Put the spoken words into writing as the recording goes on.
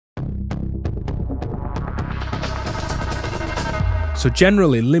So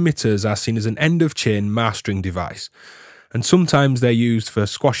generally, limiters are seen as an end-of-chain mastering device, and sometimes they're used for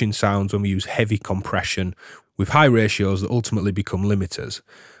squashing sounds when we use heavy compression with high ratios that ultimately become limiters.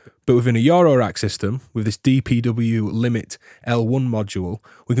 But within a Eurorack system, with this DPW Limit L1 module,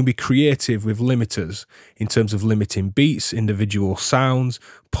 we can be creative with limiters in terms of limiting beats, individual sounds,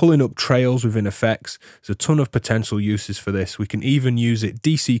 pulling up trails within effects. There's a ton of potential uses for this. We can even use it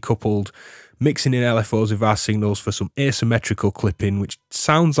DC coupled, mixing in LFOs with our signals for some asymmetrical clipping, which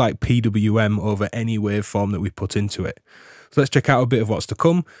sounds like PWM over any waveform that we put into it. So let's check out a bit of what's to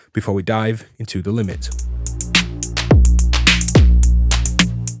come before we dive into the limit.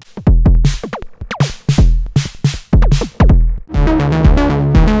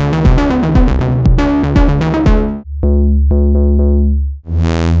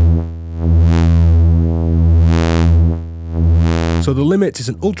 So the limit is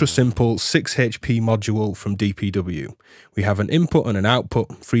an ultra simple 6 HP module from DPW. We have an input and an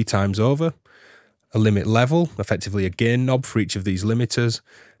output 3 times over, a limit level, effectively a gain knob for each of these limiters,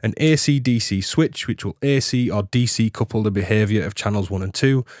 an AC-DC switch which will AC or DC couple the behaviour of channels 1 and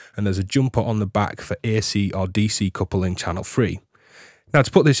 2, and there's a jumper on the back for AC or DC coupling channel 3. Now,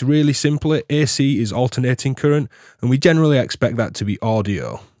 to put this really simply, AC is alternating current, and we generally expect that to be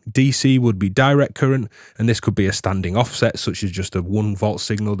audio. DC would be direct current, and this could be a standing offset, such as just a 1 volt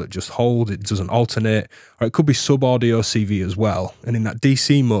signal that just holds, it doesn't alternate, or it could be sub-audio CV as well. And in that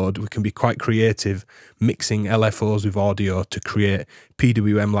DC mode, we can be quite creative, mixing LFOs with audio to create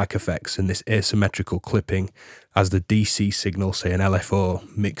PWM-like effects and this asymmetrical clipping as the DC signal, say an LFO,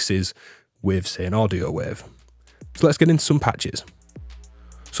 mixes with, say, an audio wave. So let's get into some patches.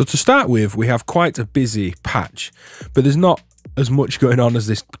 So to start with, we have quite a busy patch, but there's not as much going on as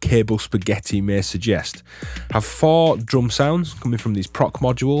this cable spaghetti may suggest. I have 4 drum sounds coming from these proc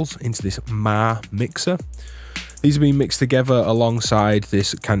modules into this MA mixer. These are being mixed together alongside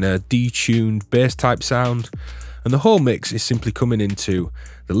this kind of detuned bass type sound, and the whole mix is simply coming into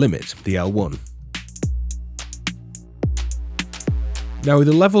the limit, the L1. Now with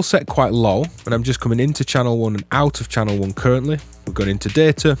the level set quite low, and I'm just coming into channel 1 and out of channel 1 currently, we're going into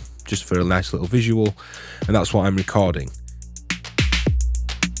data just for a nice little visual, and that's what I'm recording.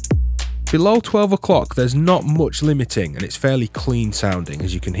 Below 12 o'clock, there's not much limiting, and it's fairly clean sounding,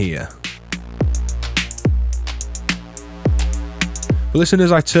 as you can hear. But listen,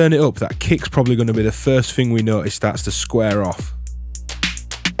 as I turn it up, that kick's probably going to be the first thing we notice starts to square off.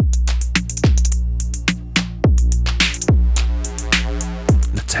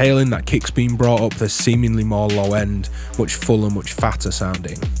 The tail end, that kick's been brought up, there's seemingly more low end, much fuller, much fatter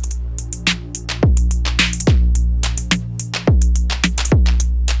sounding.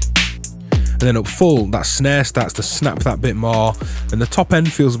 And then up full, that snare starts to snap that bit more, and the top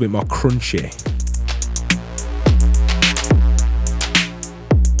end feels a bit more crunchy.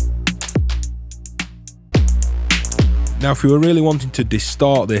 Now, if we were really wanting to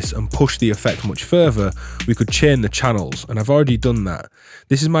distort this and push the effect much further, we could chain the channels, and I've already done that.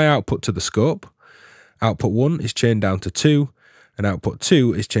 This is my output to the scope. Output 1 is chained down to 2, and output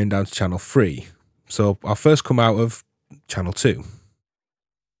 2 is chained down to channel 3. So I'll first come out of channel 2.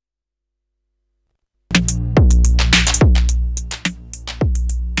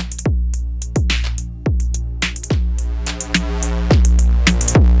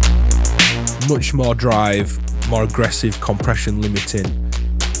 Much more drive, more aggressive compression limiting.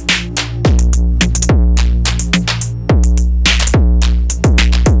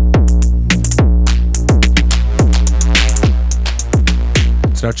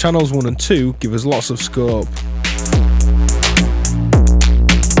 So now channels 1 and 2 give us lots of scope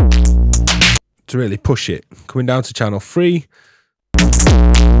to really push it. Coming down to channel 3,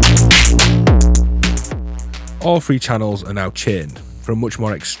 all 3 channels are now chained for a much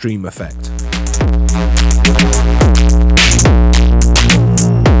more extreme effect.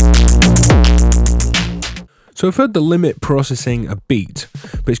 So we've heard the limit processing a beat,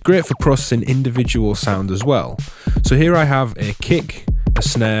 but it's great for processing individual sound as well. So here I have a kick, a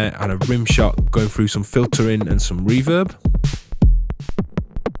snare and a rim shot going through some filtering and some reverb.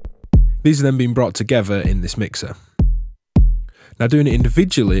 These are then being brought together in this mixer. Now doing it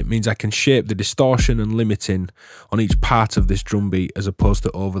individually, it means I can shape the distortion and limiting on each part of this drum beat as opposed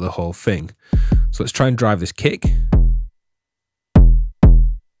to over the whole thing. So let's try and drive this kick.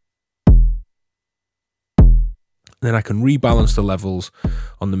 Then I can rebalance the levels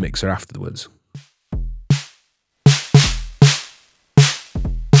on the mixer afterwards.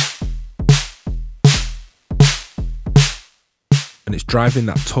 And it's driving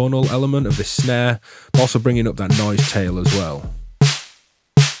that tonal element of this snare, but also bringing up that noise tail as well.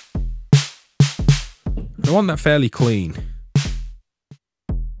 And I want that fairly clean.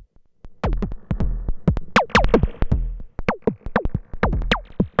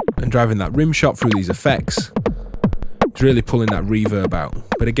 and driving that rim shot through these effects is really pulling that reverb out.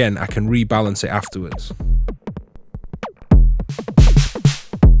 But again, I can rebalance it afterwards.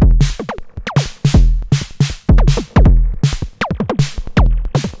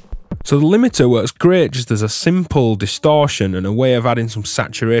 So the limiter works great just as a simple distortion and a way of adding some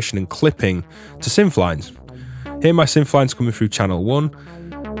saturation and clipping to synth lines. Here my synth line's coming through channel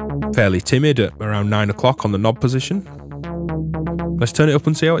 1, fairly timid at around 9 o'clock on the knob position. Let's turn it up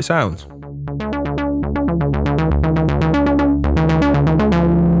and see how it sounds.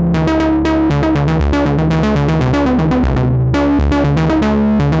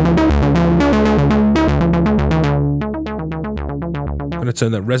 I'm going to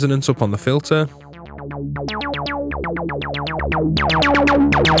turn that resonance up on the filter.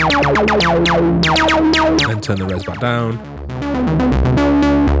 Then turn the res back down.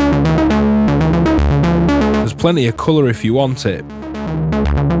 There's plenty of colour if you want it.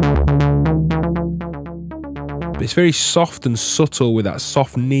 But it's very soft and subtle with that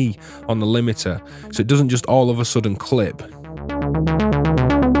soft knee on the limiter, so it doesn't just all of a sudden clip.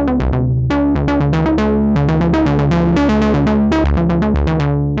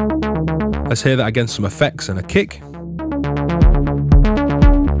 Let's hear that against some effects and a kick.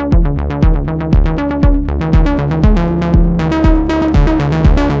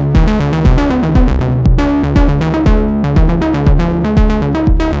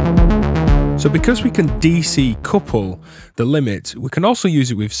 So because we can DC couple the limit, we can also use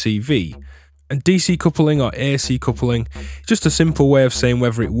it with CV. And DC coupling or AC coupling is just a simple way of saying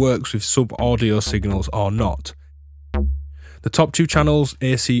whether it works with sub-audio signals or not. The top two channels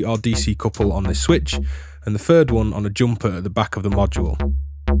AC or DC couple on this switch, and the third one on a jumper at the back of the module.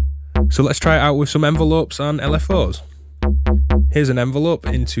 So let's try it out with some envelopes and LFOs. Here's an envelope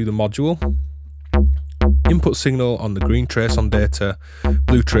into the module. Input signal on the green trace on data,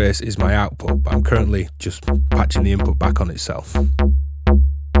 blue trace is my output, but I'm currently just patching the input back on itself.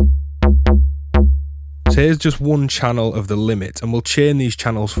 So here's just one channel of the limit, and we'll chain these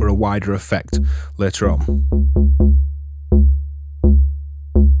channels for a wider effect later on.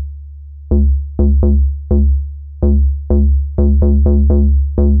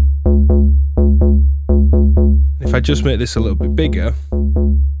 If I just make this a little bit bigger,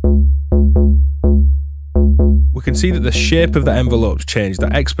 we can see that the shape of the envelope's changed.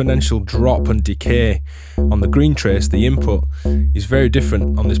 That exponential drop and decay on the green trace, the input, is very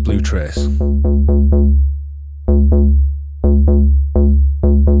different on this blue trace.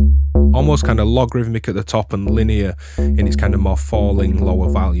 Almost kind of logarithmic at the top and linear in its kind of more falling lower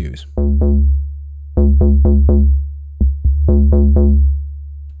values.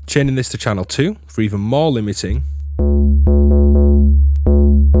 Chaining this to channel 2 for even more limiting.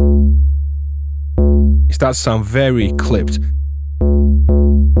 It starts to sound very clipped.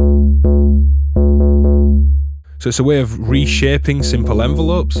 So it's a way of reshaping simple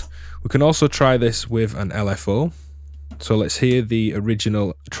envelopes. We can also try this with an LFO. So let's hear the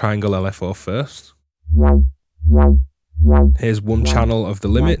original triangle LFO first. Here's one channel of the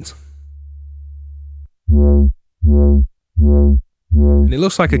limit. And it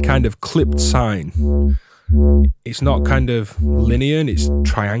looks like a kind of clipped sine. It's not kind of linear in its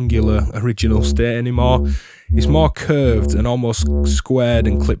triangular original state anymore. It's more curved and almost squared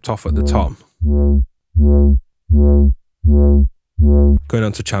and clipped off at the top. Going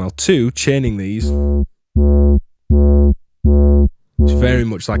on to channel 2, chaining these. It's very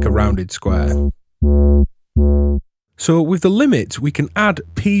much like a rounded square. So with the limit, we can add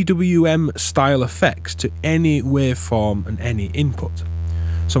PWM style effects to any waveform and any input.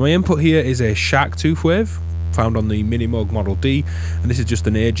 So my input here is a shark tooth wave found on the Minimoog Model D, and this is just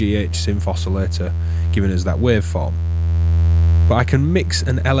an AGH synth oscillator giving us that waveform. But I can mix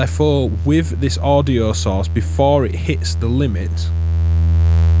an LFO with this audio source before it hits the limit.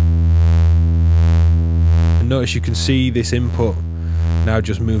 And notice you can see this input now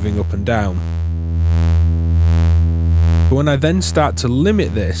just moving up and down. But when I then start to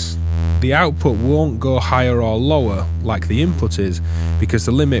limit this, the output won't go higher or lower like the input is, because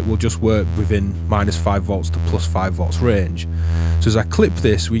the limit will just work within -5 volts to +5 volts range. So as I clip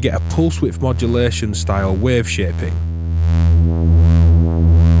this, we get a pulse width modulation style wave shaping.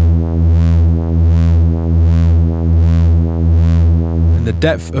 And the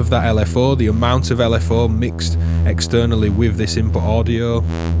depth of that LFO, the amount of LFO mixed externally with this input audio,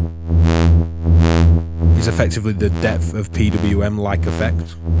 is effectively the depth of PWM-like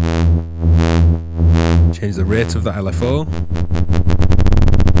effect. Change the rate of that LFO.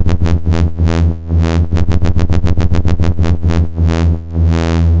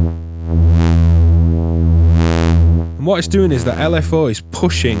 And what it's doing is that LFO is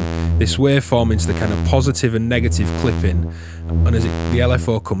pushing this waveform into the kind of positive and negative clipping, and as the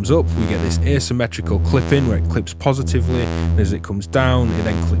LFO comes up, we get this asymmetrical clipping where it clips positively, and as it comes down, it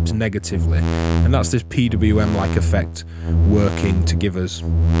then clips negatively. And that's this PWM-like effect working to give us,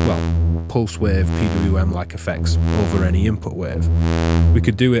 well, pulse wave PWM-like effects over any input wave. We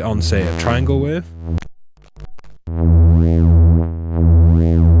could do it on, say, a triangle wave.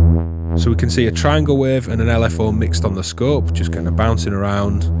 So we can see a triangle wave and an LFO mixed on the scope, just kind of bouncing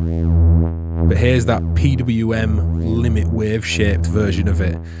around. But here's that PWM limit wave shaped version of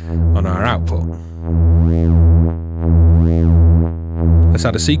it on our output. Let's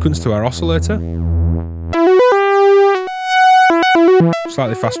add a sequence to our oscillator.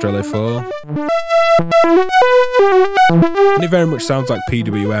 Slightly faster LFO. And it very much sounds like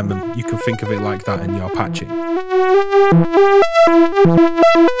PWM, and you can think of it like that in your patching.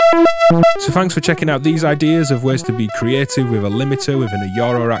 So thanks for checking out these ideas of ways to be creative with a limiter within a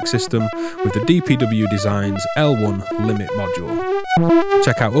Eurorack system with the DPW Designs L-1 limit module.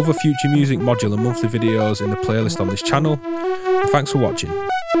 Check out other future music modular monthly videos in the playlist on this channel, and thanks for watching.